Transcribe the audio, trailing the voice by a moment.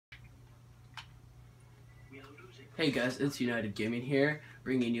Hey guys, it's United Gaming here,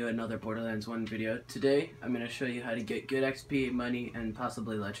 bringing you another Borderlands 1 video. Today, I'm going to show you how to get good XP, money, and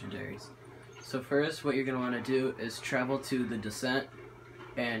possibly legendaries. So first, what you're going to want to do is travel to the descent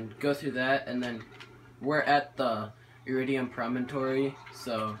and go through that, and then we're at the Iridium Promontory,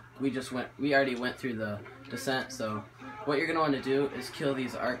 so we already went through the descent. So what you're going to want to do is kill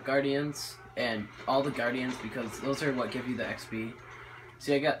these Arc Guardians and all the Guardians, because those are what give you the XP.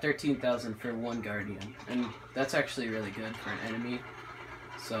 See, I got 13,000 for one Guardian, and that's actually really good for an enemy.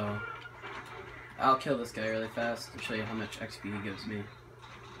 So, I'll kill this guy really fast and show you how much XP he gives me.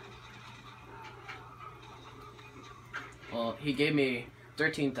 Well, he gave me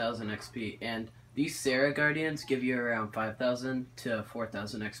 13,000 XP, and these Sarah Guardians give you around 5,000 to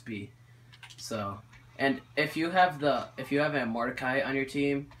 4,000 XP. So, and if you have a Mordecai on your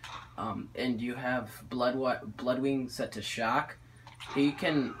team, and you have Bloodwing set to shock, he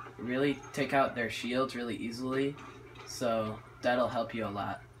can really take out their shields really easily, so that'll help you a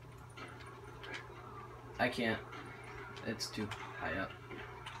lot. I can't. It's too high up.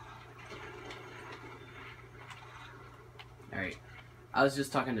 Alright. I was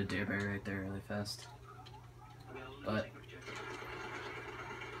just talking to Darebear right there really fast. But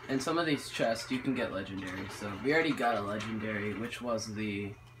in some of these chests you can get legendary. So we already got a legendary, which was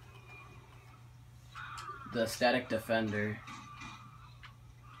the Static Defender.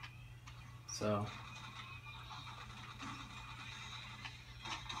 So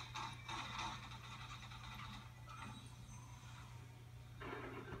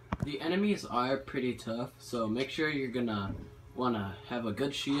the enemies are pretty tough, so make sure you're gonna wanna have a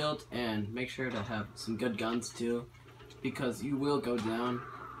good shield and make sure to have some good guns too, because you will go down.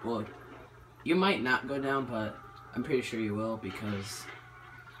 Well, you might not go down, but I'm pretty sure you will, because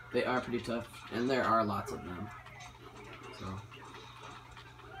they are pretty tough and there are lots of them. So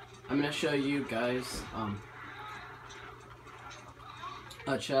I'm going to show you guys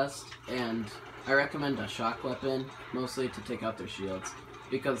a chest, and I recommend a shock weapon, mostly to take out their shields,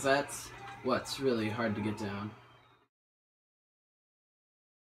 because that's what's really hard to get down.